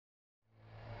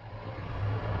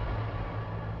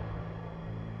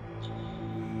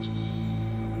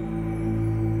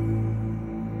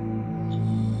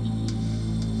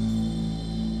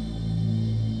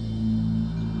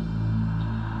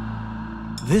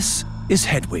This is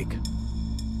Hedwig,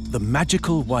 the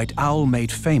magical white owl made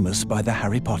famous by the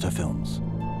Harry Potter films.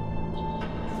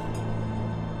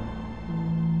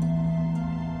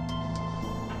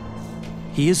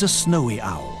 He is a snowy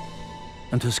owl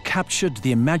and has captured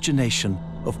the imagination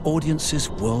of audiences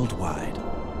worldwide.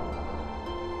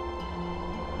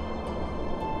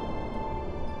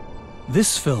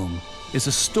 This film is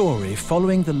a story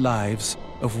following the lives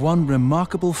of one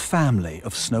remarkable family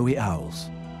of snowy owls.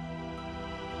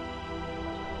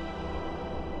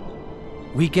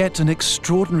 We get an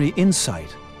extraordinary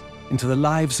insight into the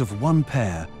lives of one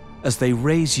pair as they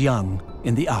raise young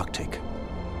in the Arctic.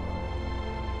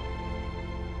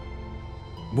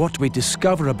 What we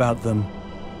discover about them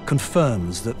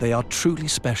confirms that they are truly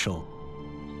special,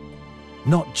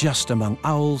 not just among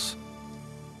owls,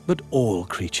 but all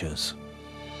creatures.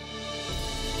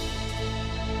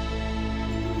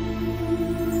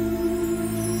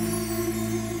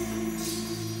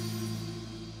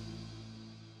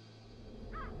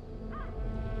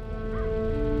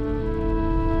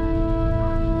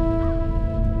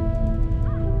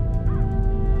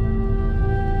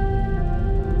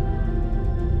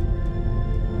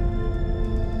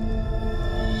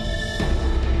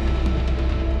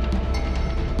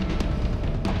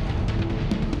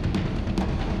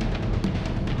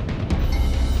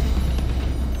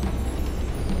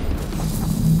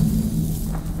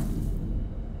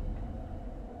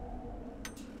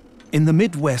 In the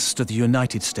Midwest of the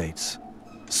United States,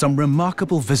 some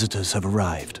remarkable visitors have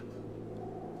arrived.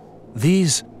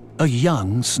 These are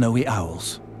young snowy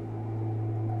owls.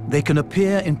 They can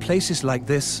appear in places like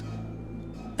this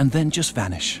and then just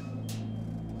vanish.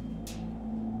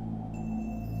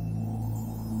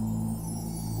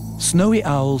 Snowy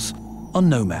owls are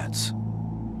nomads.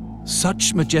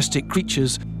 Such majestic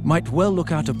creatures might well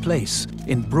look out of place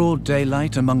in broad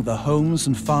daylight among the homes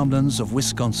and farmlands of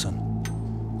Wisconsin.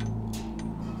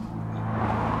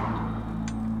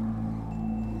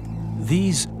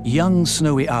 These young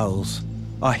snowy owls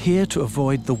are here to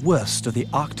avoid the worst of the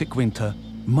Arctic winter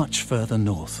much further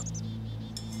north.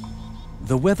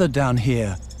 The weather down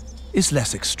here is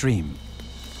less extreme.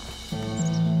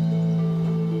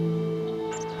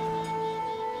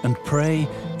 And prey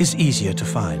is easier to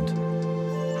find.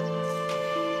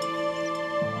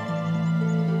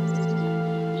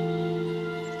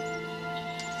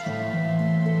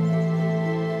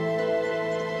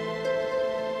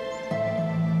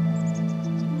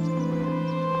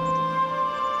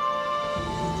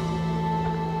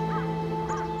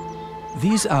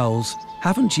 These owls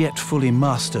haven't yet fully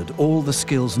mastered all the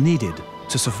skills needed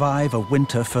to survive a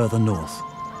winter further north,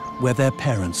 where their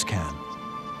parents can.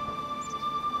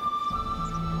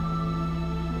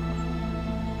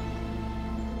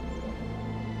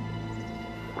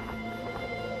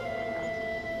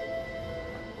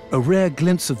 A rare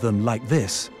glimpse of them like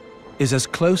this is as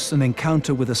close an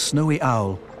encounter with a snowy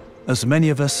owl as many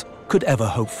of us could ever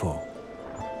hope for.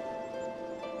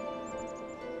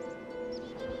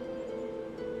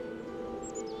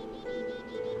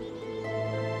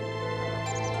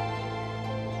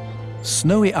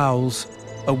 Snowy owls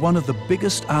are one of the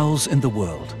biggest owls in the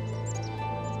world.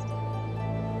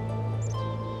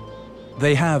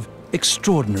 They have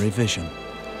extraordinary vision.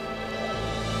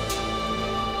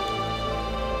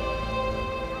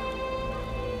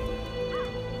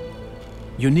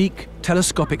 Unique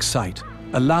telescopic sight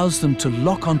allows them to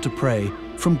lock onto prey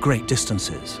from great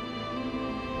distances.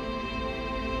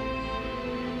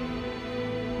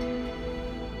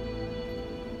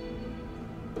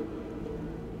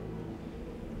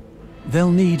 They'll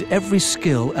need every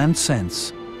skill and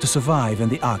sense to survive in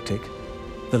the Arctic,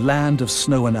 the land of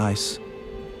snow and ice,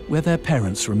 where their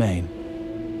parents remain.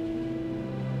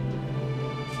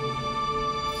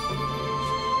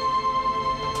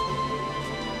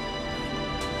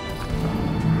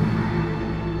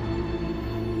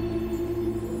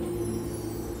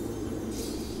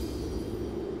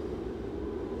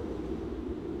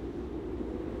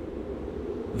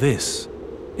 This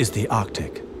is the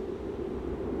Arctic.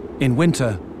 In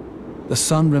winter, the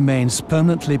sun remains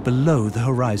permanently below the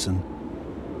horizon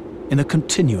in a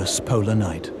continuous polar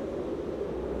night.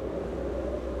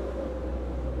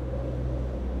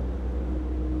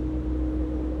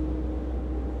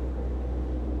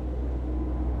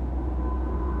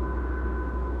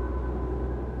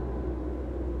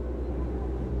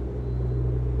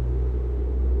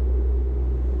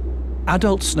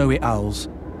 Adult snowy owls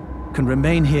can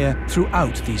remain here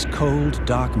throughout these cold,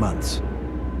 dark months.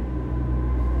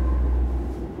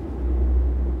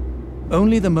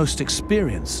 Only the most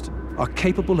experienced are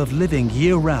capable of living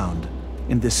year-round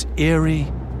in this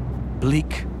eerie,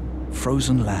 bleak,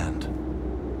 frozen land.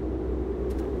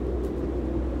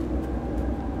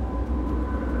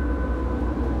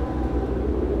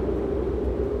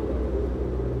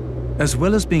 As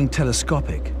well as being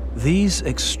telescopic, these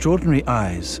extraordinary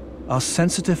eyes are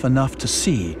sensitive enough to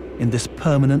see in this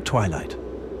permanent twilight.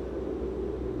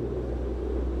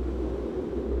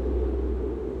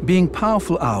 Being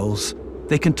powerful owls,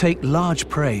 they can take large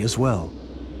prey as well.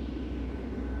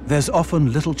 There's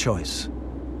often little choice.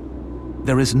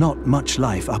 There is not much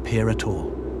life up here at all.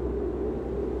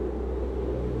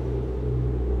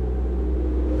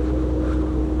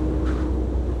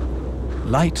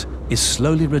 Light is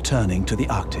slowly returning to the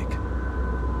Arctic.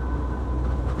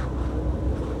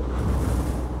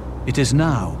 It is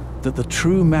now that the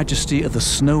true majesty of the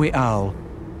snowy owl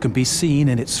can be seen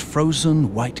in its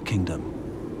frozen white kingdom.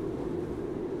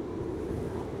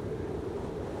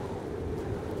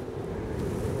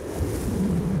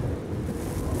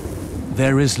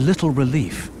 There is little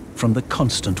relief from the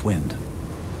constant wind.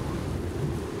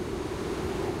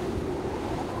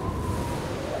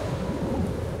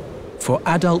 For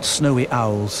adult snowy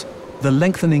owls, the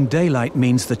lengthening daylight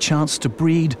means the chance to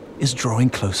breed is drawing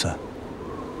closer.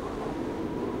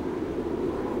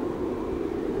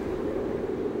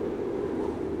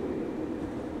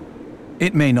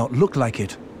 It may not look like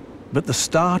it, but the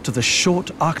start of the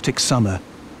short Arctic summer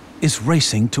is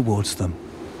racing towards them.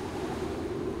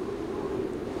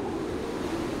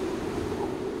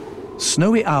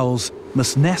 Snowy owls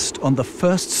must nest on the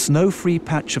first snow-free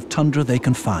patch of tundra they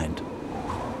can find.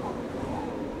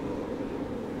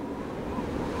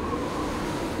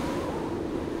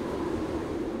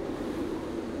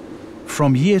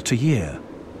 From year to year,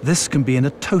 this can be in a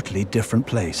totally different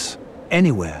place,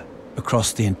 anywhere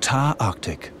across the entire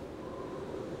Arctic.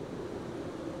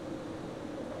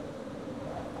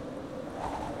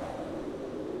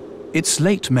 It's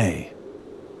late May,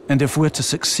 and if we're to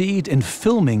succeed in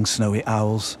filming snowy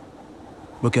owls,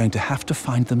 we're going to have to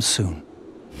find them soon.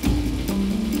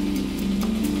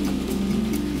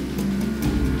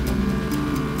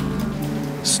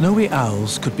 Snowy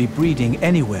owls could be breeding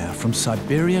anywhere from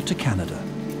Siberia to Canada.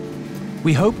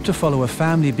 We hope to follow a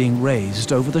family being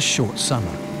raised over the short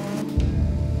summer.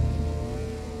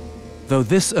 Though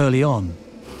this early on,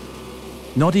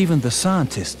 not even the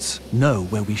scientists know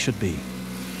where we should be.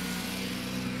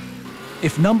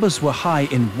 If numbers were high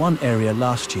in one area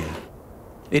last year,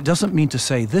 it doesn't mean to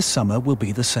say this summer will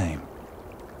be the same.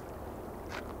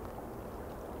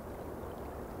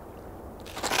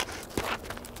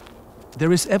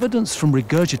 There is evidence from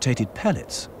regurgitated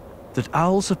pellets that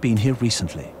owls have been here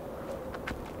recently,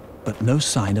 but no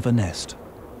sign of a nest.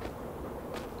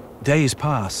 Days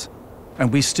pass,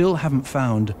 and we still haven't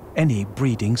found any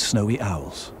breeding snowy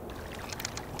owls.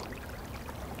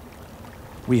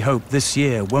 We hope this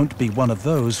year won't be one of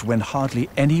those when hardly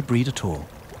any breed at all.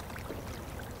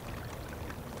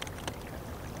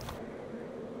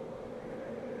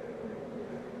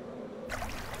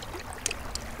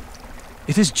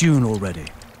 It is June already,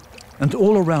 and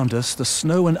all around us the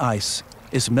snow and ice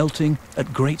is melting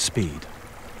at great speed.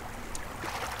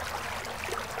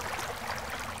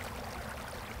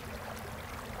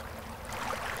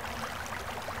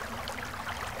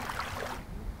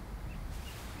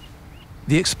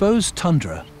 The exposed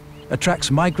tundra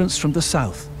attracts migrants from the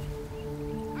south.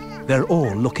 They're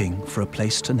all looking for a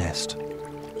place to nest.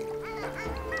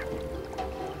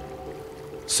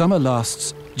 Summer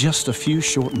lasts just a few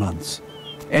short months.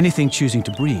 Anything choosing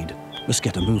to breed must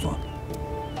get a move on.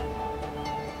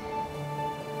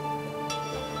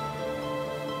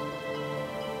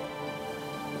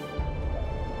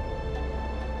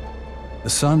 The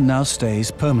sun now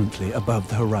stays permanently above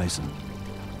the horizon.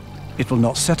 It will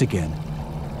not set again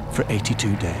for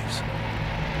 82 days.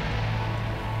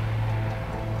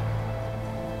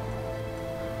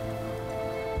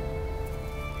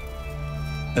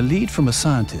 A lead from a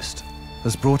scientist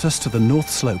has brought us to the north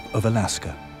slope of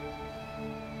Alaska.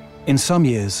 In some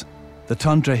years, the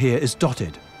tundra here is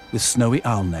dotted with snowy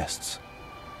owl nests.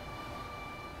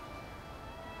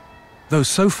 Though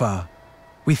so far,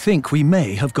 we think we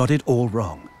may have got it all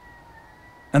wrong.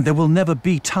 And there will never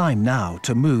be time now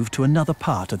to move to another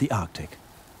part of the Arctic.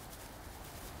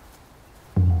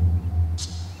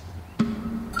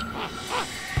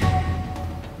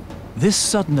 This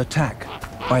sudden attack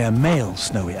by a male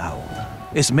snowy owl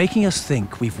is making us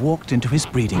think we've walked into his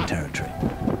breeding territory.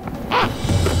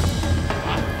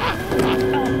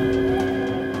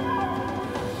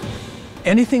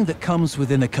 Anything that comes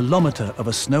within a kilometer of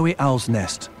a snowy owl's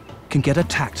nest can get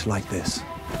attacked like this.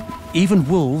 Even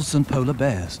wolves and polar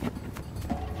bears.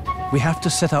 We have to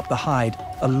set up the hide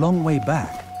a long way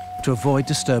back to avoid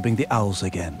disturbing the owls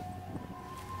again.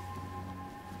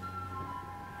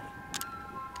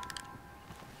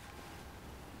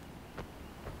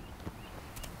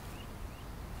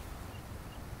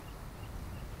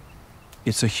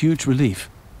 It's a huge relief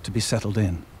to be settled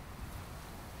in.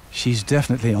 She's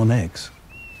definitely on eggs,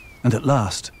 and at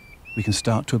last we can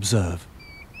start to observe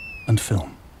and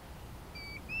film.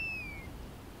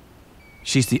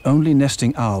 She's the only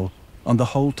nesting owl on the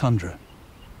whole tundra.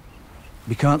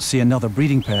 We can't see another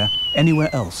breeding pair anywhere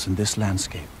else in this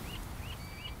landscape.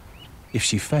 If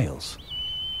she fails,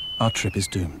 our trip is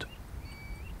doomed.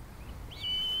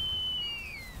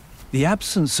 The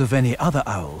absence of any other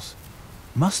owls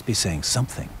must be saying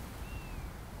something.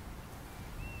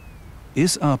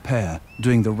 Is our pair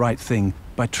doing the right thing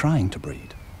by trying to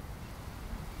breed?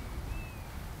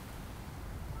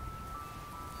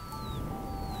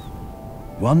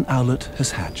 One owlet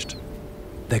has hatched.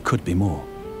 There could be more.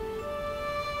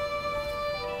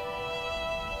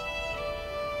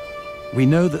 We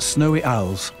know that snowy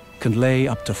owls can lay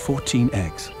up to 14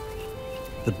 eggs,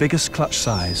 the biggest clutch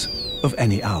size of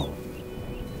any owl.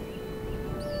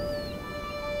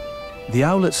 The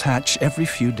owlets hatch every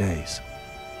few days,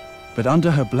 but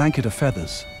under her blanket of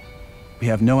feathers, we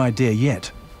have no idea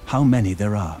yet how many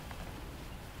there are.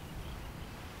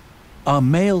 Our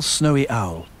male snowy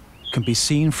owl can be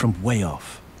seen from way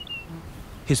off.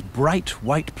 His bright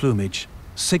white plumage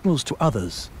signals to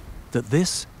others that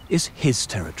this is his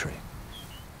territory.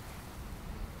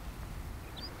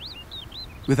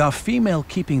 With our female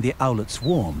keeping the owlets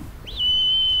warm,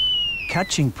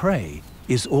 catching prey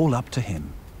is all up to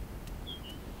him.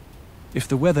 If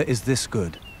the weather is this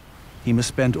good, he must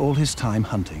spend all his time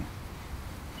hunting.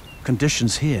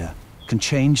 Conditions here can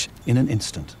change in an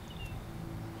instant.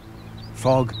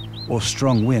 Fog or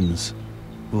strong winds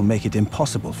will make it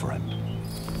impossible for him.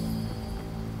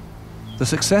 The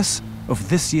success of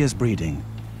this year's breeding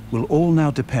will all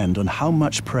now depend on how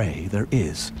much prey there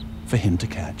is for him to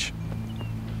catch.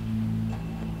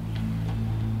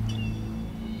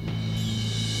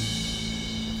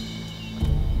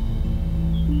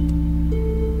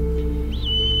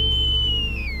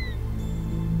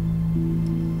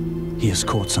 He has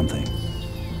caught something.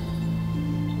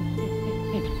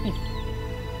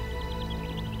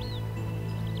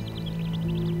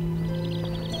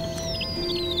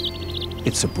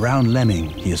 It's a brown lemming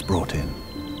he has brought in.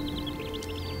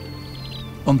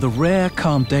 On the rare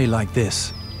calm day like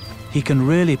this, he can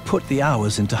really put the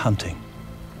hours into hunting.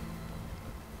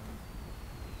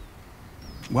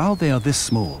 While they are this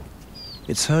small,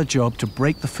 it's her job to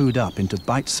break the food up into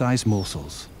bite-sized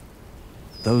morsels.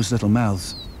 Those little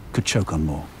mouths could choke on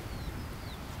more.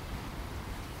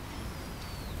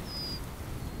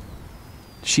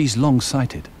 She's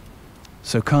long-sighted,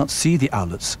 so can't see the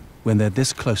owlets when they're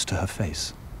this close to her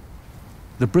face.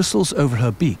 The bristles over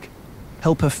her beak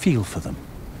help her feel for them.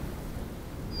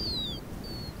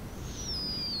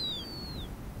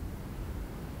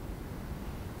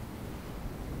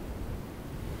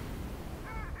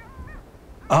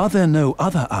 Are there no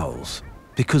other owls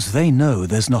because they know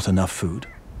there's not enough food?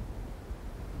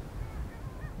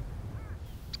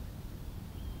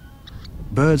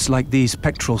 Birds like these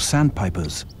pectoral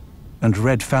sandpipers and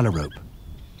red phalarope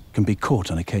can be caught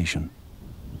on occasion.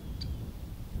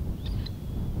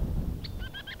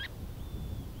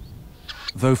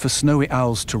 Though for snowy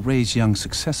owls to raise young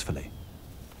successfully,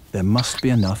 there must be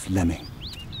enough lemming.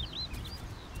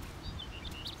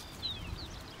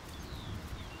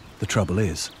 The trouble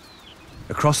is,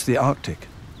 across the Arctic,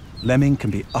 lemming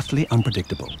can be utterly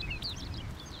unpredictable,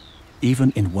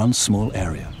 even in one small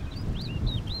area.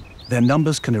 Their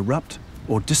numbers can erupt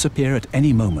or disappear at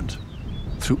any moment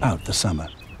throughout the summer.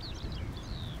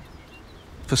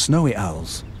 For snowy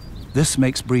owls, this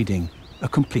makes breeding a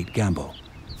complete gamble.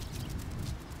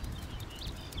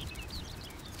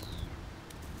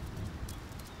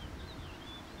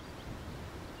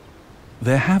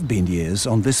 There have been years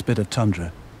on this bit of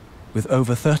tundra with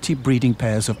over 30 breeding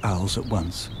pairs of owls at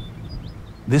once.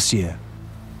 This year,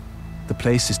 the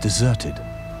place is deserted,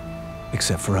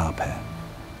 except for our pair.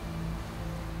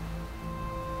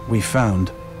 We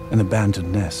found an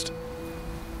abandoned nest,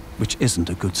 which isn't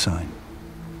a good sign.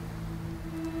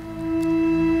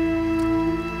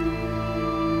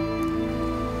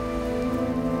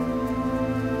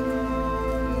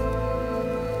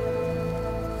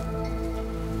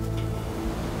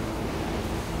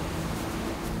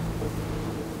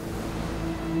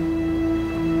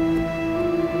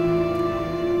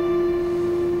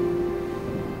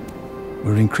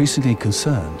 We're increasingly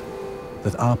concerned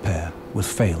that our pair will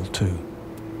fail too.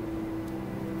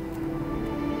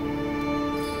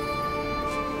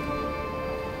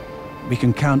 We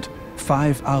can count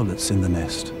 5 owlets in the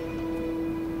nest.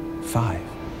 5.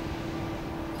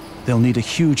 They'll need a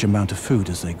huge amount of food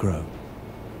as they grow.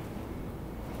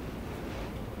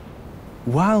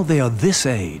 While they are this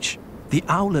age, The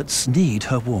owlets need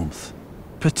her warmth,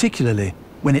 particularly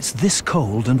when it's this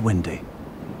cold and windy.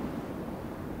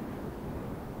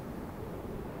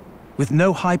 With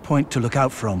no high point to look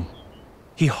out from,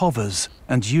 he hovers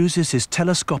and uses his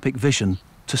telescopic vision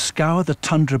to scour the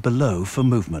tundra below for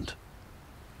movement.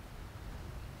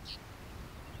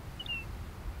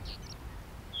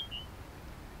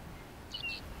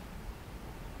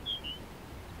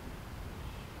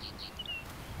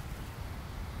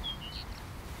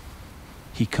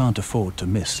 He can't afford to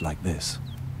miss like this.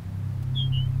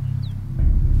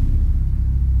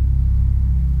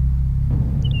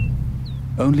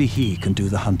 Only he can do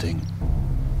the hunting.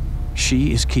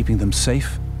 She is keeping them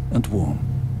safe and warm.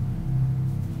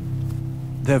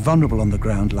 They're vulnerable on the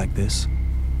ground like this,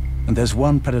 and there's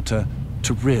one predator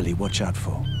to really watch out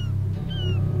for.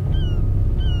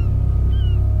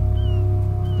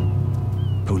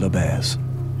 Polar bears.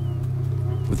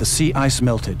 With the sea ice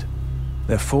melted,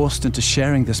 they're forced into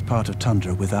sharing this part of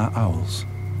tundra with our owls.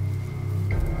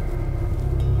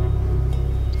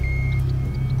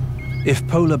 If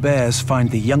polar bears find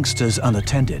the youngsters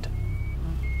unattended,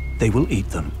 they will eat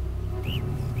them.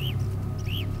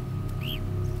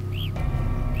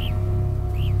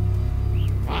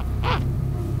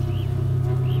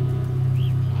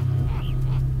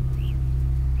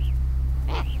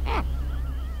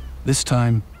 This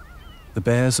time, the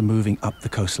bears are moving up the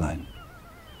coastline,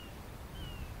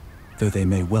 though they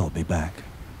may well be back.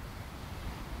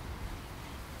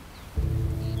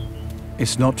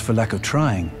 It's not for lack of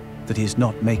trying that he's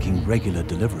not making regular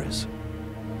deliveries.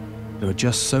 There are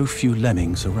just so few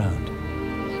lemmings around.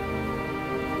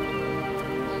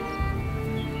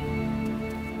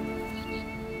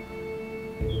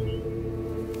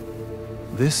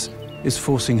 This is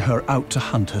forcing her out to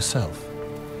hunt herself.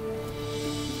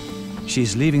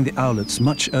 She's leaving the owlets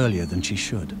much earlier than she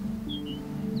should.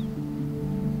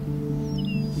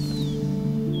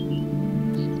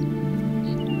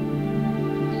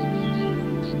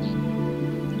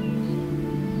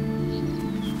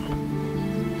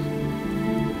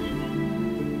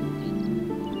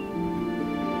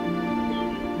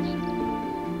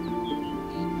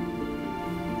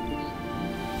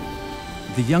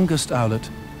 The youngest owlet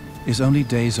is only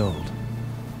days old.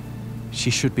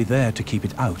 She should be there to keep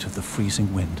it out of the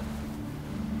freezing wind.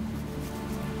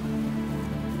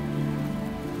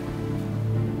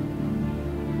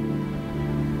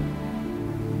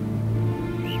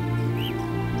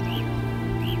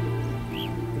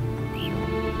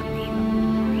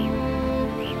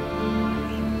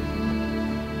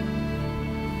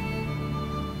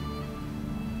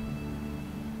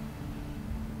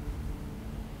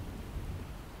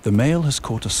 The male has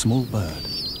caught a small bird.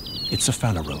 It's a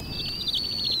phalarope.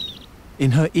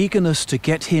 In her eagerness to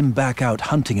get him back out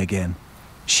hunting again,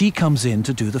 she comes in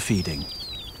to do the feeding.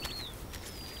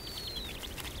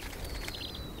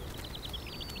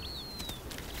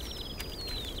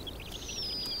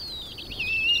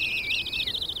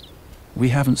 We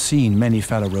haven't seen many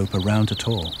phalarope around at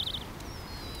all.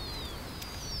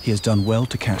 He has done well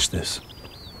to catch this.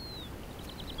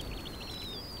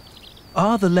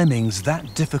 Are the lemmings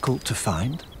that difficult to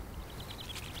find?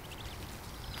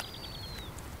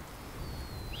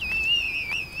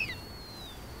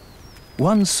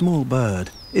 One small bird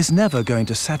is never going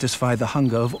to satisfy the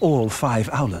hunger of all 5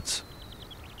 owlets.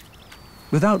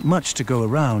 Without much to go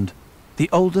around, the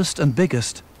oldest and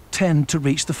biggest tend to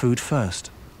reach the food first.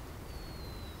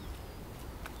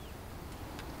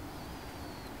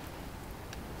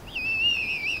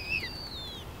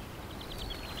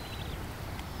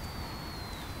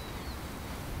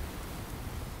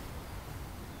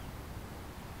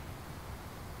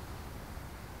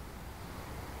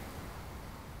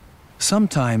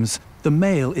 Sometimes the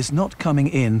male is not coming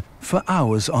in for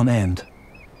hours on end.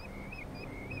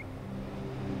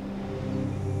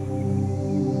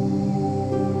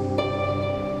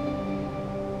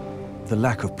 The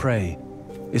lack of prey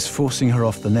is forcing her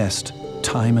off the nest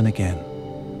time and again.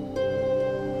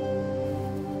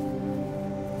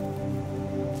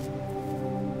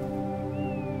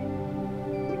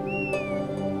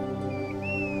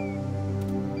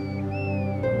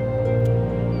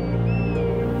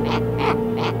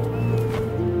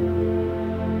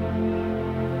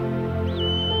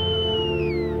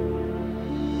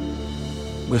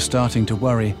 We're starting to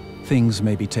worry things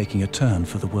may be taking a turn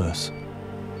for the worse.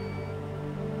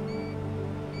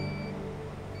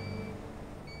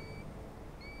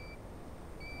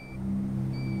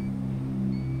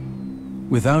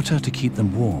 Without her to keep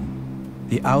them warm,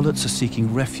 the owlets are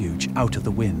seeking refuge out of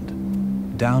the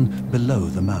wind, down below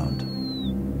the mound.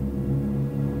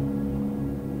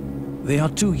 They are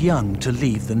too young to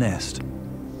leave the nest.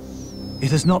 It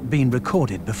has not been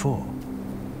recorded before.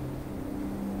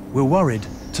 We're worried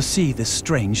to see this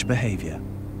strange behavior.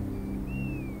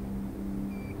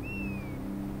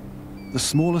 The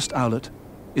smallest owlet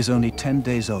is only 10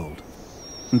 days old,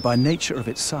 and by nature of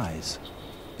its size,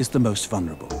 is the most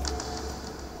vulnerable.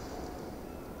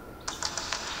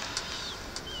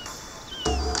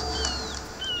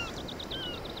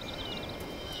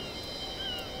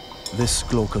 This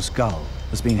glaucous gull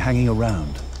has been hanging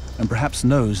around and perhaps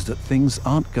knows that things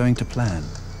aren't going to plan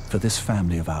for this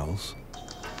family of owls.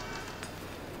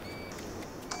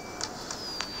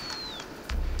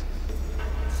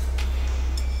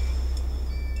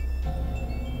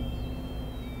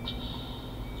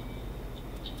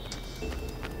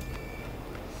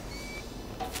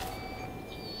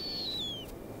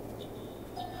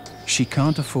 She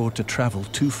can't afford to travel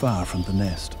too far from the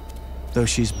nest, though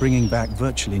she's bringing back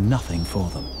virtually nothing for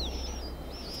them.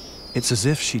 It's as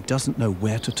if she doesn't know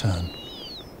where to turn.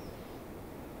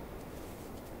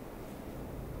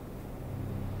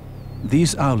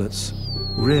 These owlets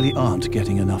really aren't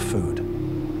getting enough food.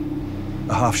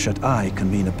 A half-shut eye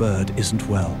can mean a bird isn't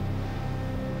well.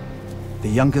 The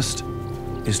youngest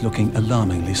is looking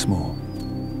alarmingly small.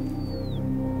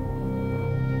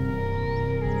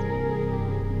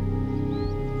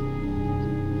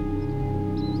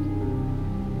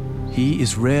 He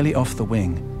is rarely off the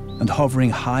wing and hovering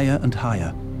higher and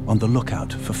higher on the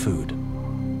lookout for food.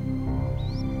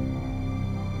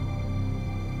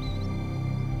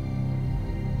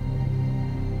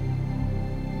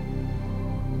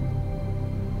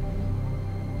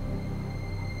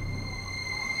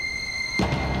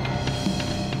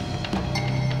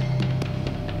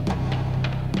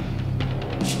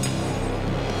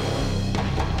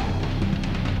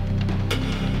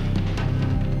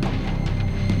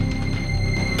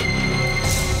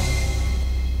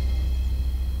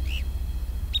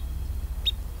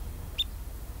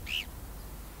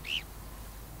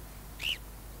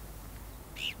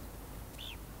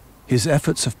 His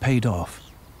efforts have paid off,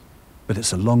 but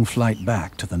it's a long flight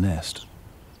back to the nest.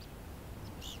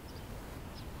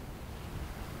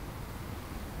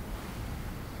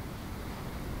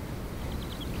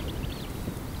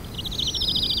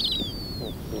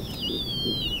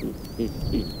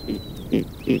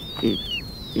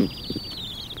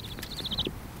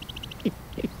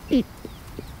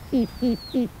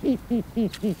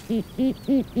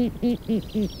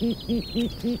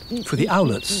 For the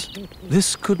owlets,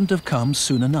 this couldn't have come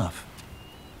soon enough.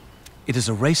 It is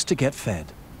a race to get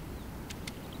fed,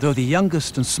 though the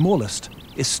youngest and smallest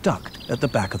is stuck at the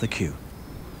back of the queue.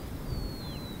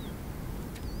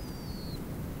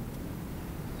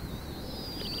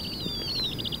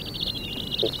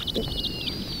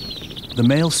 The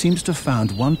male seems to have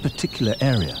found one particular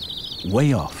area,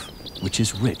 way off, which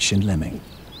is rich in lemming.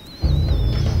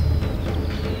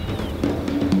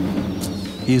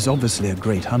 He is obviously a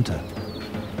great hunter.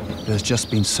 There's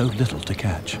just been so little to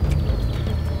catch.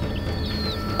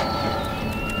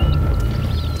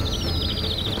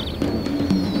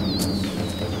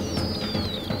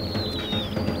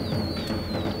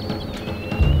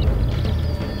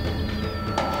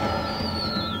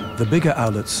 The bigger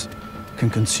owlets can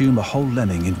consume a whole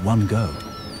lemming in one go.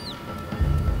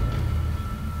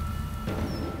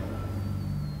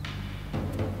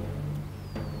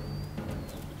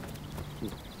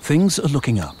 Things are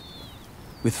looking up.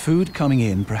 With food coming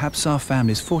in, perhaps our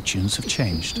family's fortunes have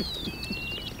changed.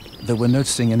 Though we're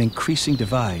noticing an increasing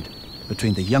divide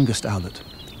between the youngest owlet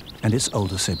and its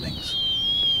older siblings.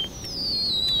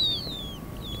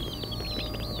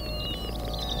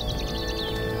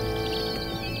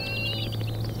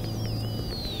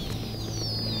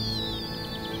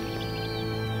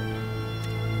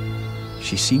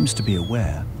 She seems to be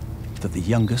aware that the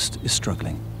youngest is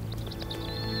struggling.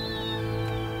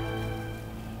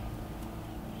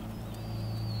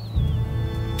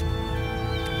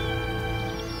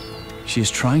 She is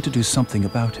trying to do something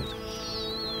about it.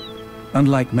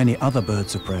 Unlike many other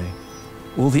birds of prey,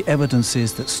 all the evidence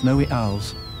is that snowy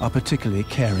owls are particularly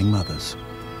caring mothers.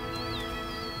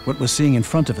 What we're seeing in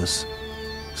front of us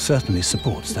certainly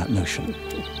supports that notion.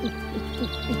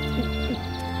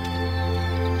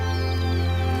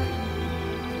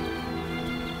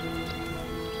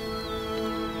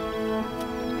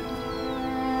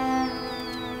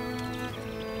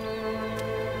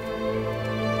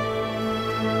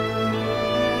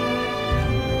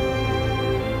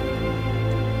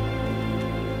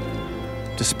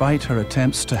 Despite her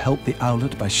attempts to help the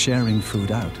owlet by sharing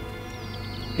food out,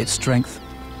 its strength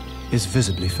is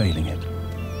visibly failing it.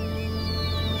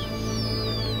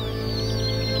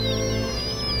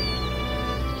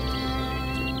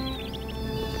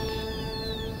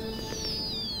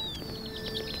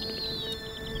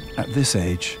 At this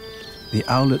age, the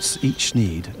owlets each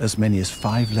need as many as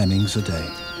 5 lemmings a day.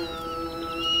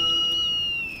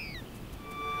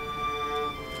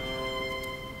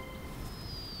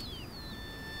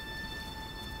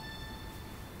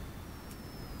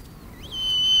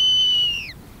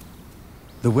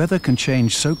 The weather can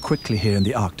change so quickly here in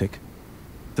the Arctic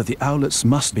that the owlets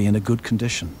must be in a good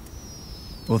condition,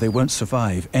 or they won't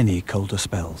survive any colder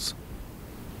spells.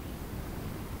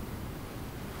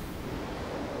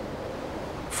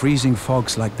 Freezing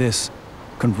fogs like this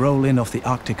can roll in off the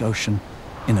Arctic Ocean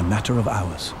in a matter of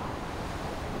hours.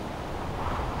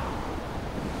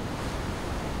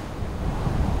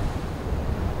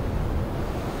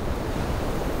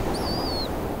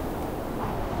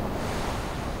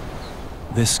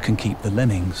 This can keep the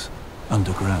lemmings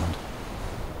underground.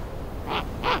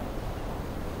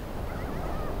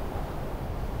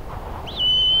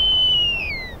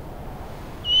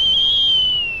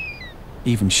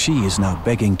 Even she is now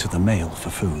begging to the male for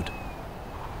food.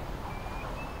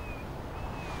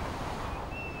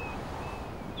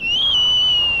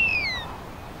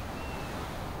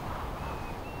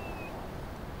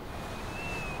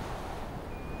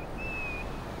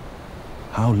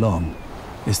 How long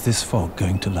is this fog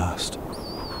going to last?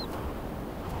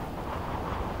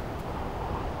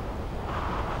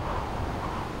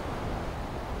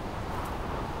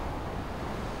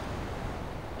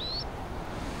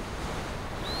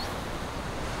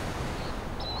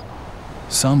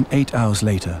 Some 8 hours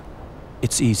later,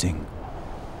 it's easing,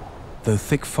 though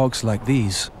thick fogs like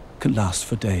these can last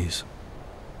for days.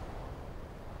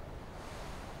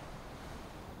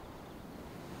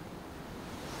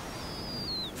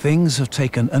 Things have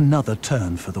taken another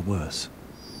turn for the worse.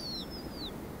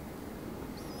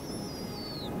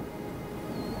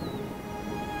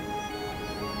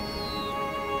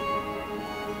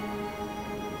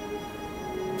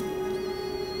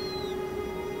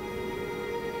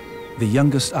 The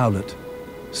youngest owlet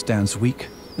stands weak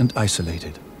and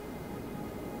isolated.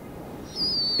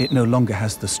 It no longer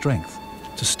has the strength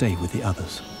to stay with the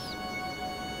others.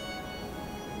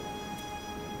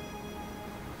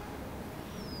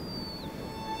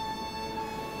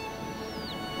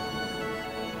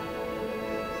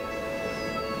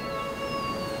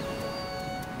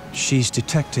 She's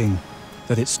detecting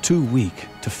that it's too weak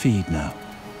to feed now.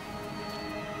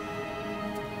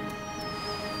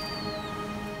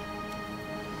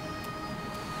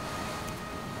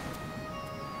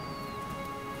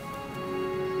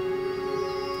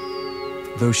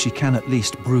 Though she can at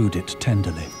least brood it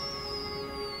tenderly.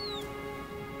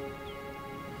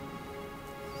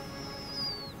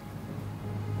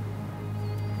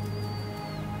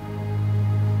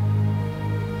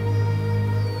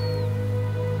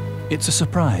 It's a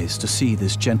surprise to see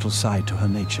this gentle side to her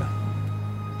nature.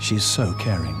 She is so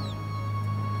caring.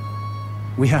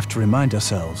 We have to remind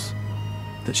ourselves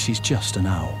that she's just an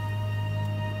owl.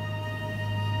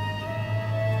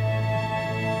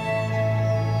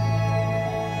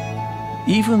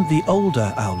 Even the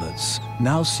older owlets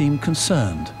now seem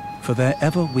concerned for their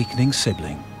ever-weakening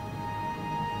sibling.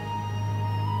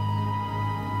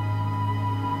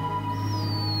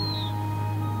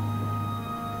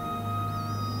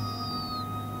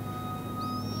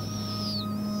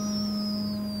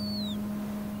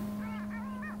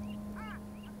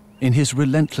 In his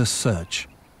relentless search,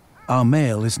 our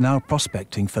male is now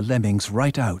prospecting for lemmings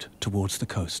right out towards the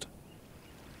coast.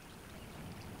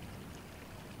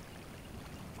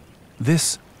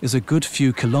 This is a good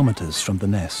few kilometers from the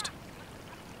nest.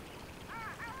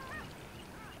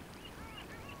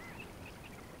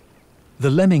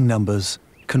 The lemming numbers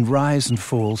can rise and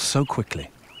fall so quickly.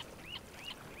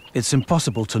 It's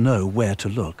impossible to know where to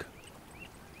look.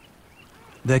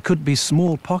 There could be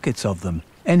small pockets of them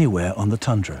anywhere on the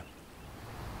tundra.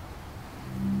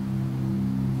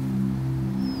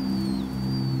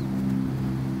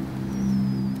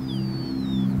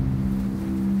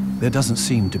 There doesn't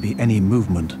seem to be any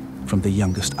movement from the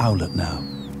youngest owlet now.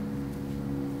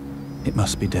 It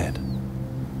must be dead.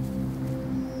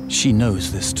 She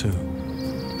knows this too.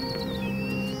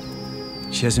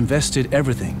 She has invested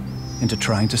everything into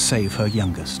trying to save her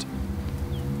youngest.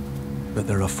 But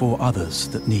there are 4 others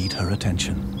that need her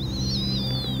attention.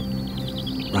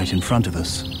 Right in front of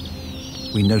us,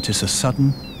 we notice a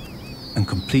sudden and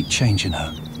complete change in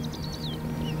her.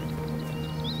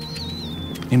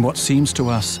 In what seems to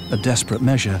us a desperate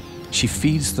measure, she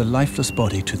feeds the lifeless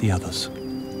body to the others.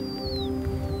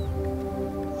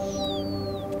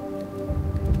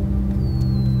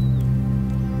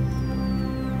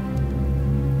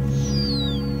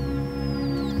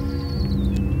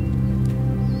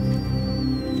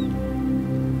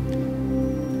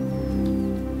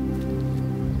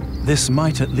 This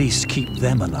might at least keep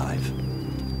them alive.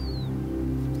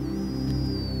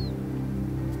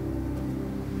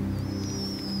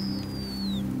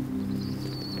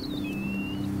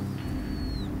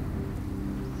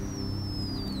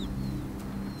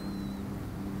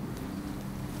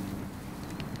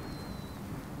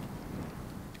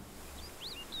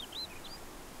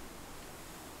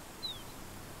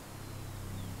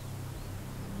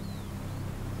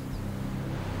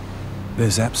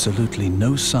 There's absolutely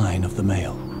no sign of the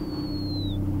male.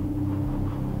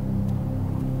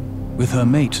 With her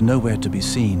mate nowhere to be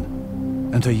seen,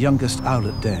 and her youngest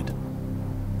owlet dead,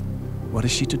 what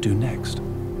is she to do next?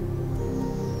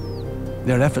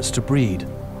 Their efforts to breed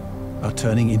are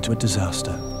turning into a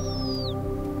disaster.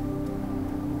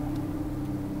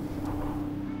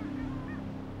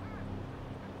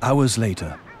 Hours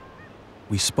later,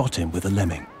 we spot him with a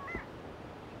lemming.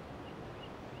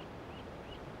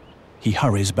 He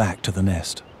hurries back to the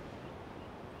nest.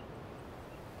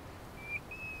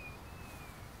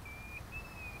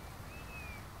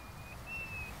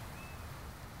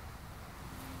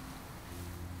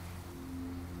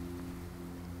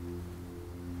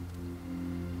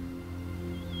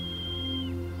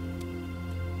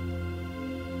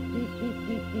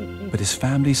 But his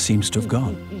family seems to have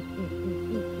gone.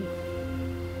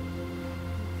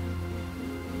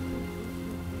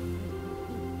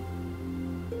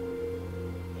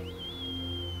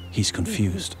 He's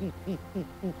confused.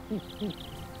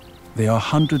 They are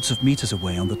hundreds of meters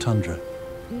away on the tundra.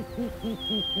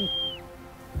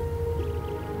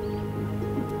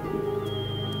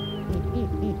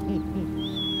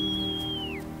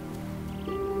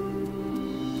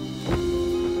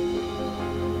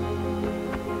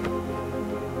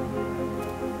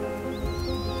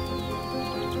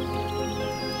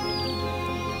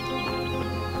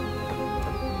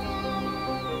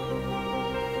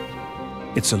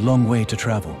 It's a long way to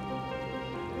travel,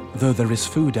 though there is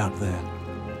food out there,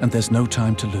 and there's no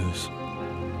time to lose.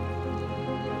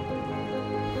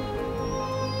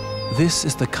 This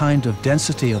is the kind of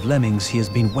density of lemmings he has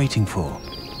been waiting for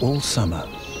all summer.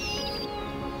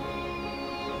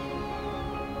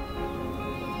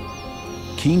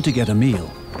 Keen to get a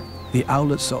meal, the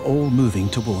owlets are all moving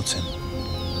towards him.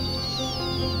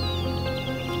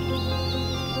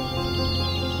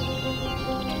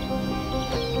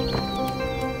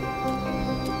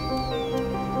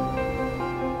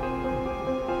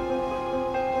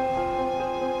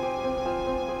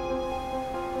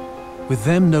 With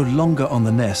them no longer on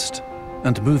the nest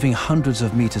and moving hundreds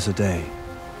of meters a day,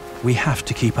 we have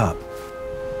to keep up.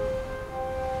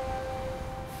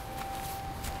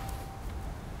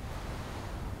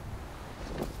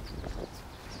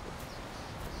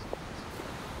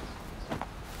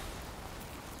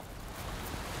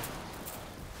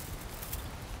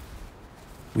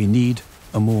 We need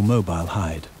a more mobile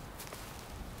hide.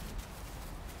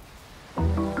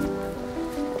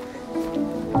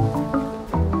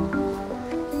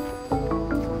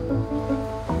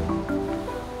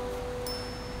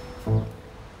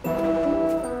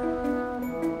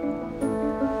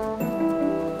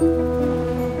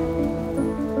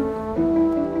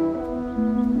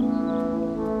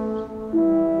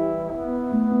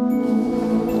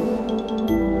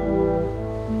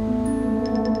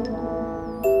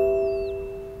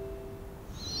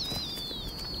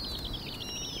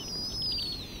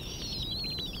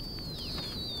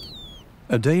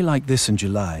 A day like this in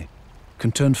July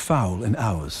can turn foul in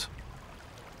hours.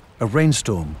 A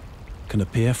rainstorm can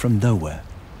appear from nowhere.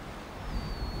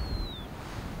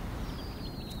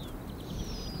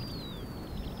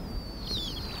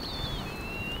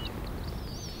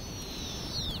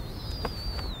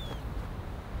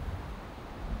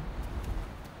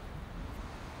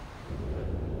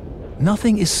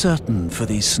 Nothing is certain for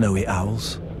these snowy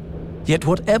owls, yet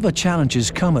whatever challenges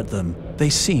come at them, they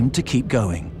seem to keep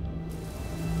going.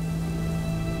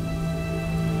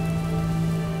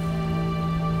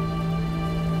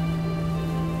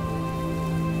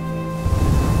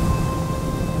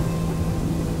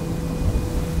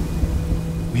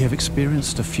 We have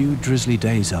experienced a few drizzly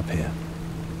days up here,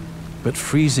 but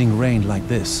freezing rain like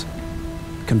this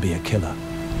can be a killer.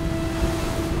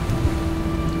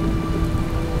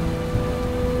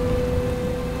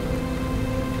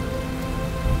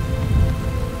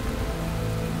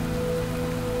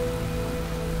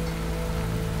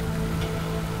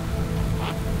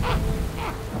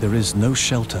 There is no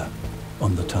shelter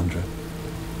on the tundra.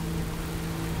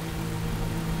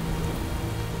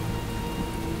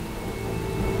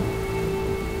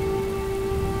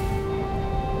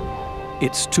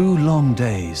 It's 2 long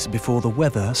days before the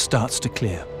weather starts to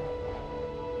clear.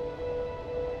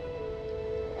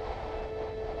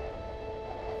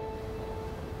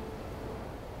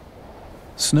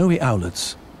 Snowy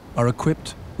owlets are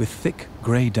equipped with thick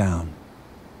grey down.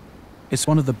 It's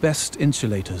one of the best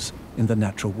insulators in the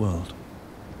natural world.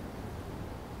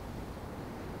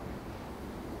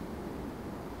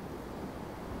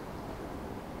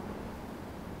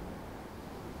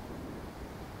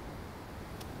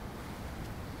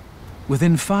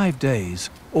 Within 5 days,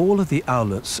 all of the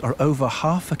owlets are over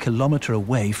half a kilometre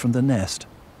away from the nest.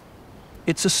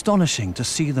 It's astonishing to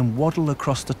see them waddle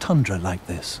across the tundra like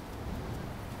this.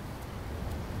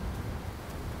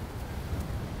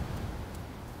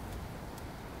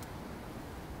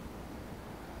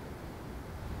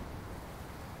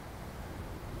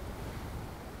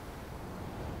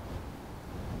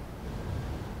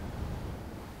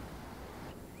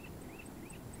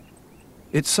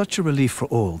 It's such a relief for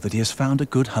all that he has found a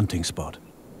good hunting spot.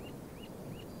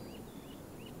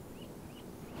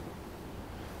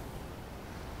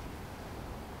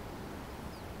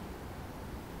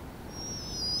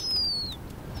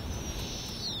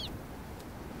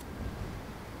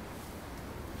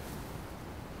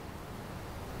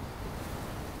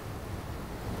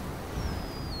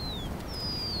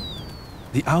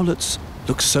 The owlets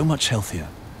look so much healthier.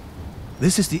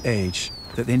 This is the age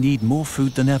that they need more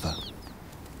food than ever.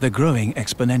 They're growing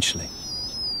exponentially.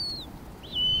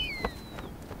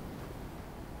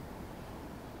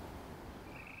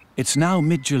 It's now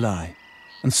mid-July,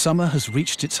 and summer has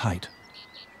reached its height.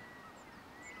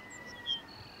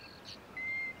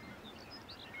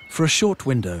 For a short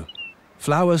window,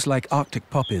 flowers like Arctic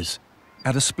poppies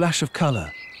add a splash of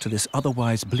color to this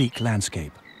otherwise bleak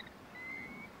landscape.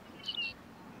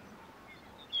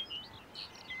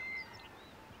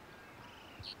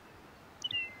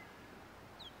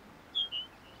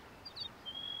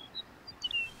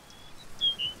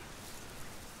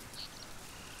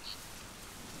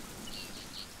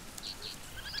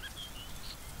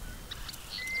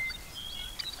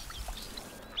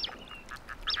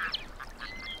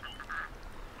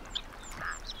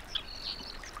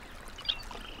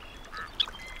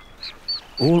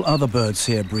 All other birds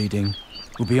here breeding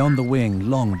will be on the wing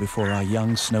long before our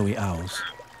young snowy owls.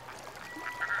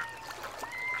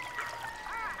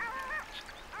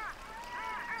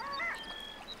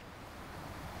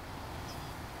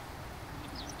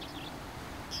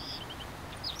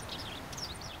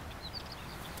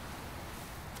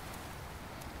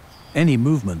 Any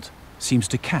movement seems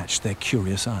to catch their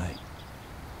curious eye.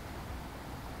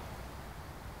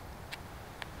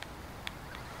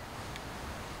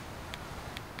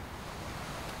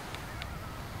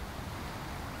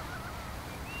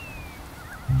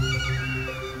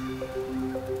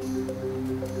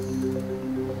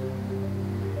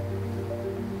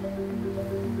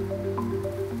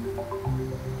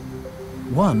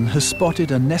 One has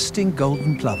spotted a nesting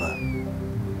golden plover.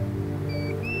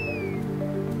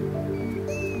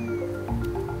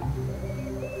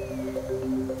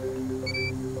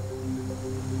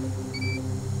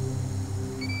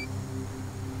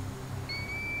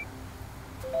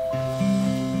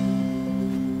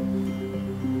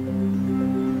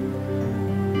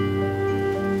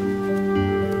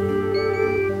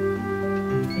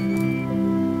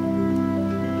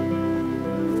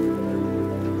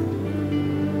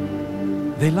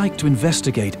 They like to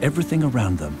investigate everything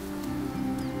around them.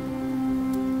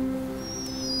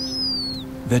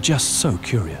 They're just so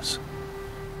curious.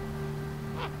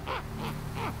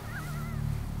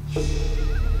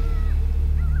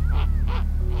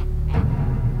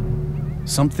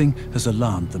 Something has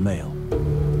alarmed the male.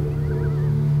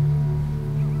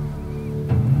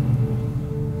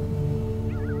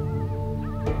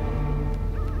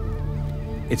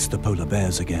 It's the polar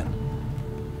bears again.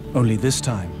 Only this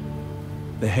time,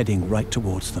 they're heading right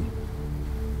towards them.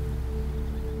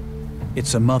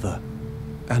 It's a mother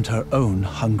and her own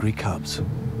hungry cubs.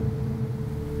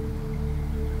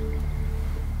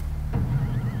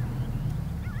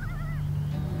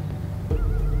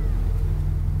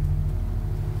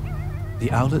 The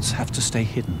owlets have to stay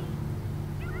hidden.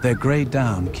 Their grey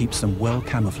down keeps them well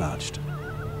camouflaged,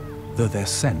 though their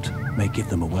scent may give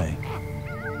them away.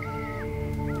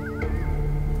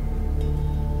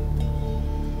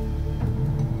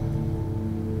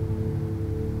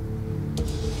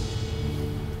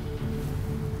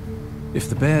 If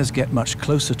the bears get much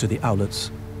closer to the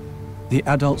owlets, the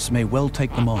adults may well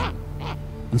take them on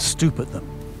and stoop at them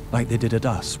like they did at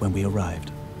us when we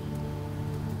arrived.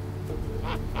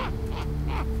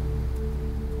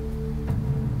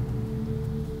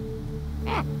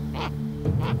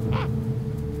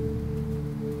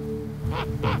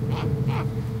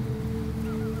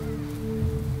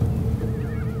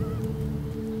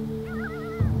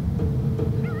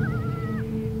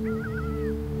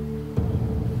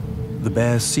 The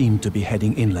bears seem to be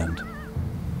heading inland.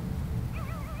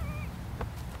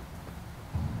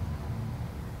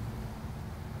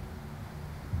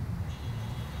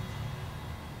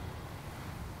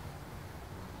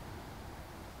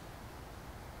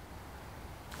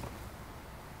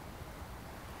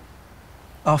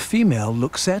 Our female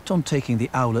looks set on taking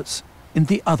the owlets in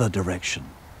the other direction,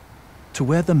 to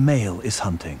where the male is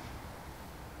hunting.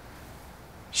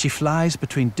 She flies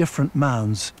between different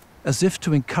mounds as if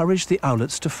to encourage the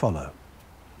owlets to follow.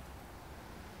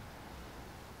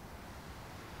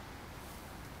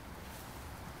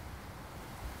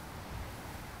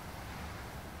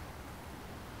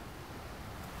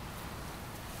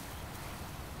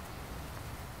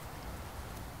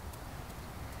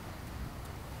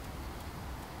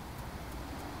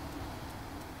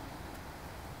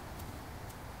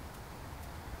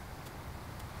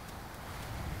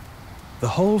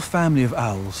 The whole family of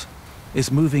owls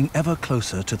is moving ever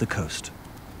closer to the coast.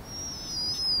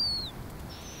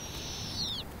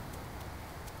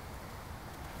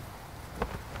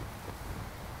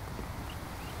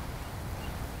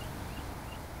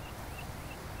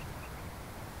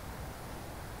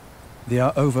 They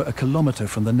are over a kilometer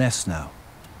from the nest now,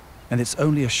 and it's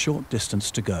only a short distance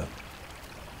to go.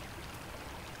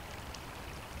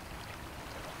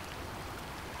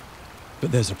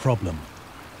 But there's a problem.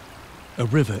 A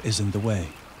river is in the way.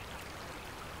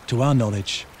 To our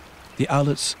knowledge, the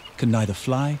owlets can neither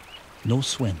fly nor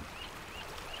swim.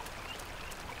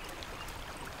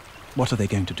 What are they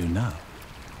going to do now?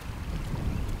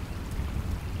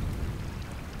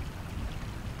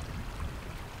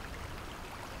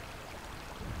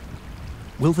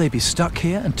 Will they be stuck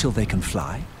here until they can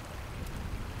fly?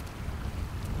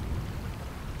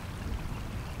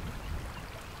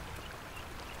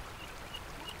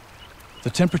 The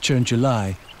temperature in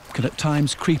July can at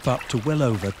times creep up to well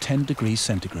over 10 degrees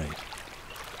centigrade.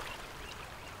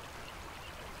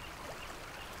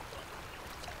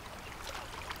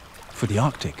 For the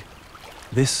Arctic,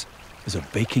 this is a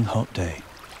baking hot day.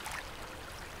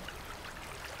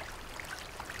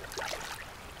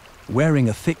 Wearing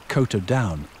a thick coat of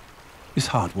down is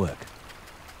hard work.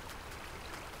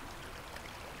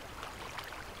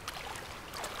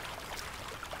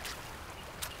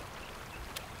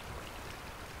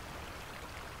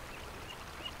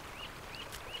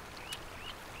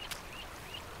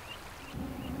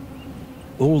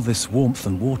 All this warmth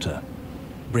and water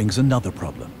brings another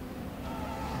problem.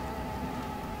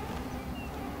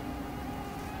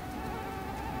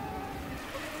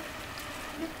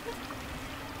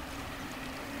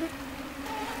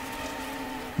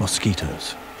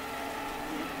 Mosquitoes.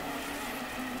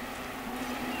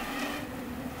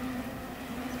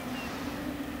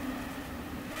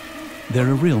 They're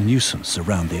a real nuisance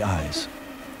around the eyes.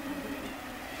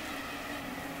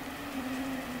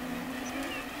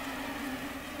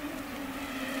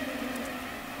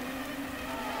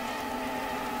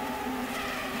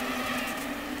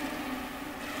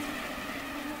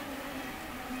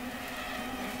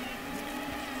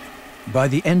 By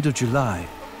the end of July,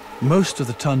 most of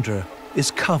the tundra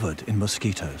is covered in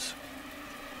mosquitoes.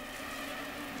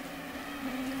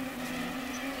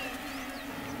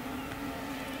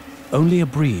 Only a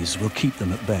breeze will keep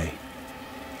them at bay.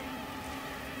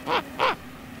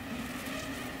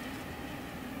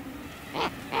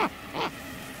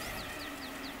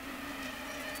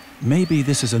 Maybe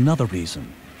this is another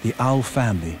reason the owl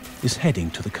family is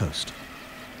heading to the coast.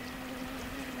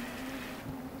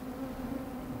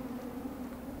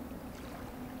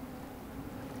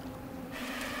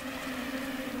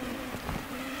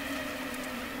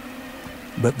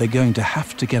 But they're going to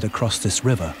have to get across this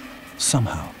river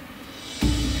somehow.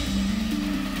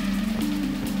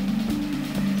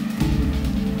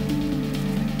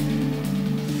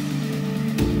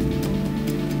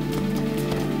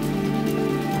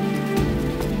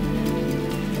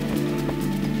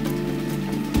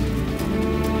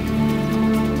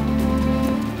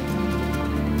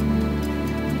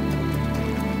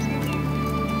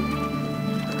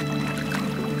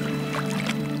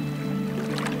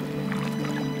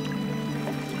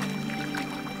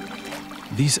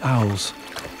 These owls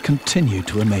continue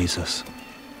to amaze us.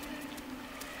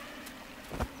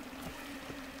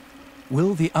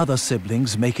 Will the other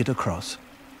siblings make it across?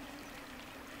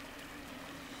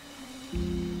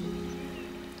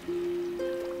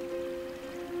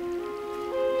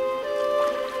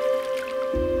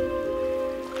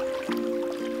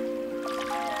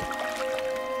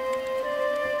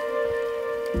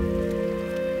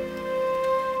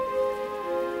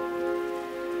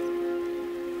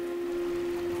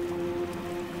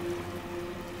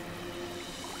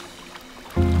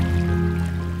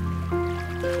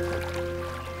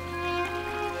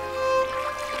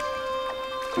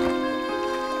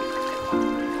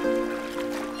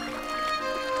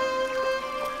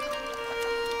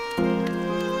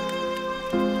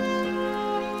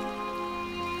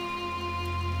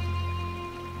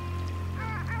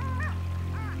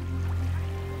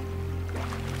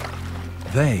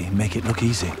 They make it look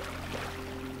easy.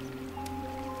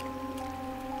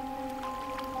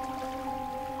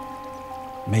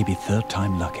 Maybe third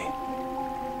time lucky.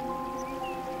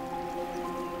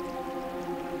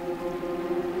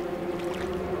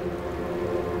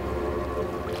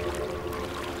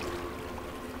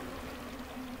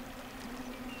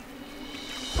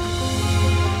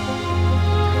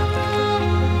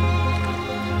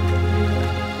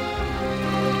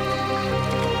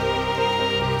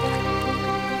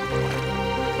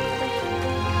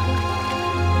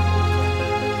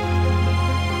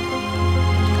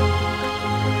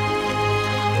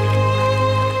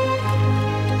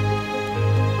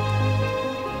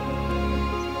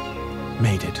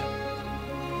 Made it.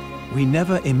 We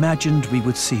never imagined we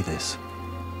would see this.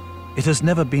 It has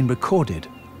never been recorded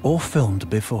or filmed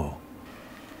before.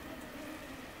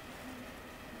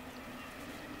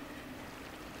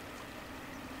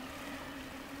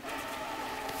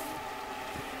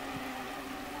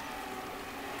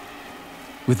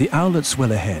 With the owlets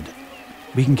well ahead,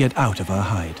 we can get out of our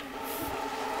hide.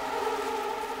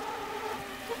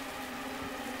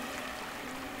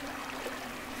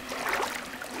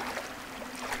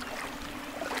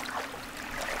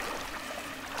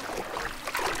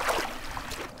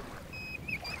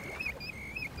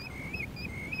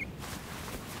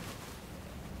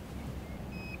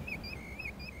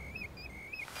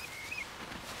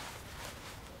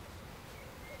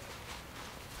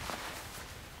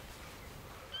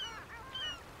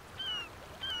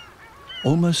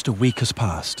 Almost a week has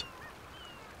passed.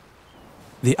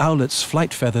 The owlet's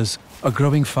flight feathers are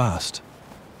growing fast,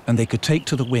 and they could take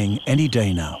to the wing any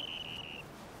day now.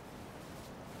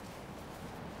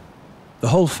 The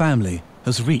whole family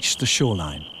has reached the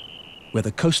shoreline, where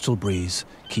the coastal breeze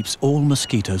keeps all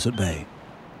mosquitoes at bay.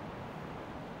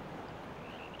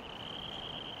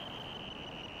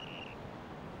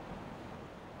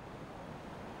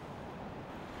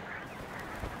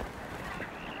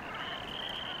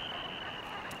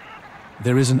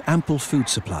 There is an ample food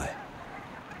supply.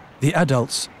 The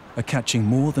adults are catching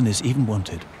more than is even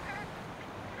wanted.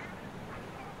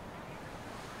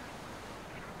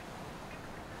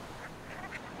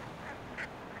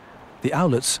 The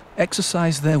owlets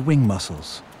exercise their wing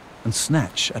muscles and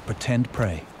snatch at pretend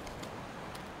prey.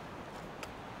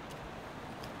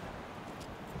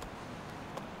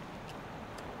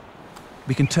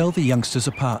 We can tell the youngsters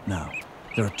apart now.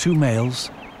 There are 2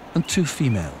 males and 2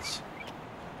 females.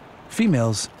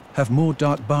 Females have more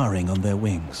dark barring on their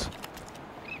wings.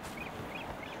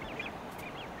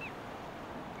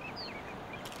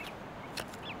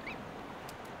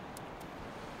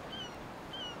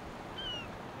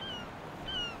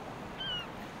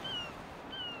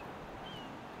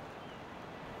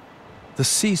 The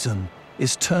season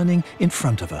is turning in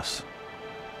front of us.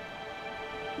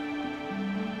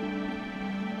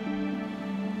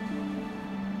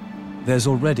 There's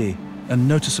already a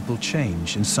noticeable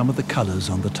change in some of the colors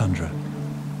on the tundra.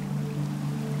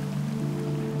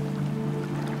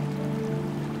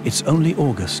 It's only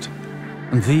August,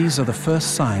 and these are the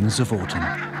first signs of autumn.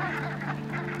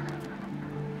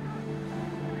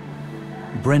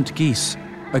 Brent geese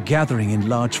are gathering in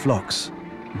large flocks,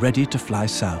 ready to fly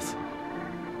south.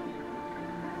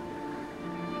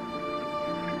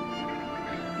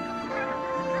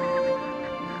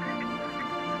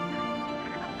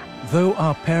 Though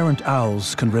our parent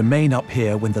owls can remain up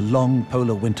here when the long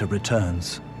polar winter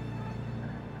returns,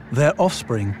 their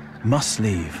offspring must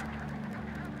leave.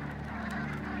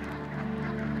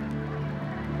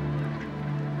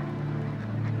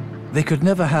 They could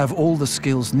never have all the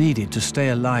skills needed to stay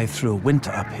alive through a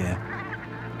winter up here.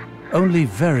 Only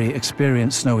very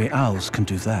experienced snowy owls can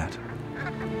do that.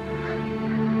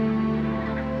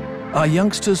 Our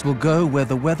youngsters will go where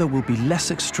the weather will be less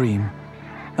extreme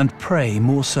and prey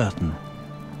more certain.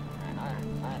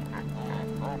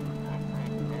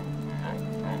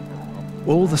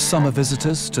 All the summer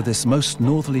visitors to this most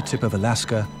northerly tip of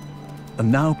Alaska are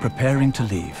now preparing to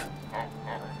leave.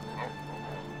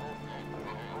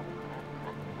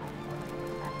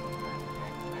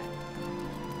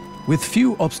 With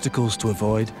few obstacles to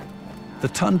avoid, the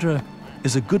tundra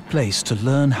is a good place to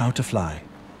learn how to fly.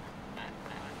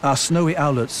 Our snowy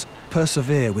owlets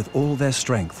persevere with all their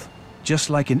strength,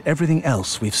 just like in everything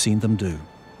else we've seen them do.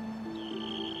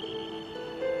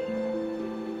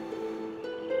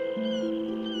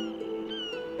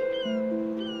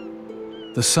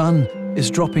 The sun is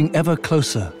dropping ever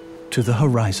closer to the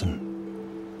horizon.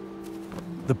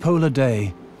 The polar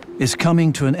day is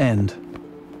coming to an end,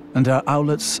 and our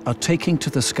owlets are taking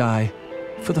to the sky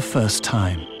for the first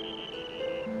time.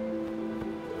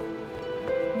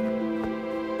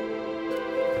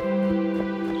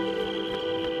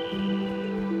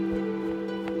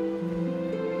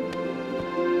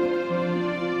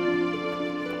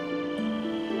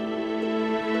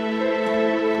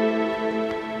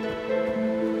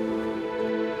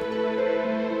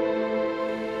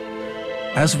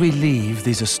 As we leave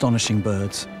these astonishing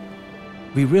birds,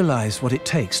 we realize what it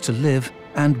takes to live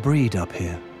and breed up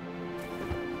here.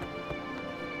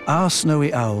 Our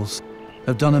snowy owls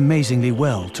have done amazingly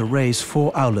well to raise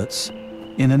 4 owlets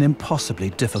in an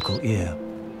impossibly difficult year.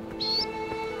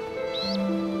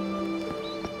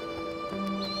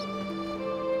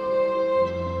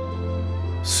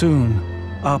 Soon,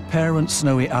 our parent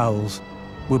snowy owls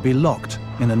will be locked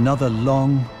in another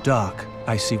long, dark,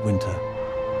 icy winter.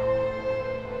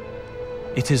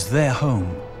 It is their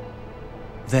home,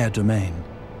 their domain.